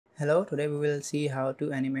Hello, today we will see how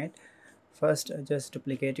to animate. First, just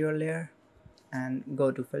duplicate your layer and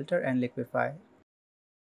go to filter and liquify.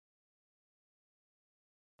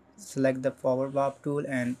 Select the forward warp tool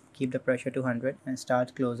and keep the pressure to 100 and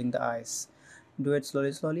start closing the eyes. Do it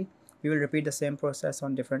slowly. We will repeat the same process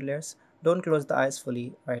on different layers. Don't close the eyes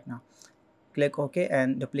fully right now. Click OK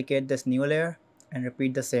and duplicate this new layer and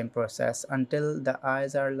repeat the same process until the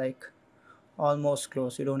eyes are like almost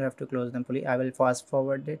closed. You don't have to close them fully. I will fast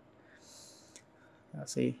forward it.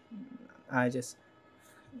 See, I just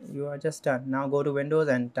you are just done. Now go to Windows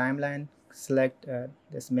and timeline, select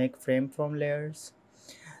this make frame from layers.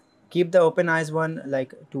 Keep the open eyes one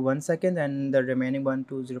like to 1 second and the remaining one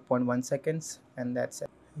to 0.1 seconds, and that's it.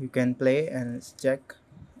 You can play and check.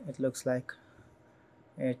 It looks like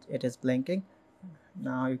it is blinking.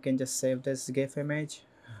 Now you can just save this GIF image,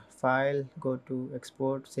 file, go to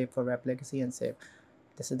export, save for web legacy and save.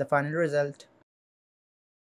 This is the final result.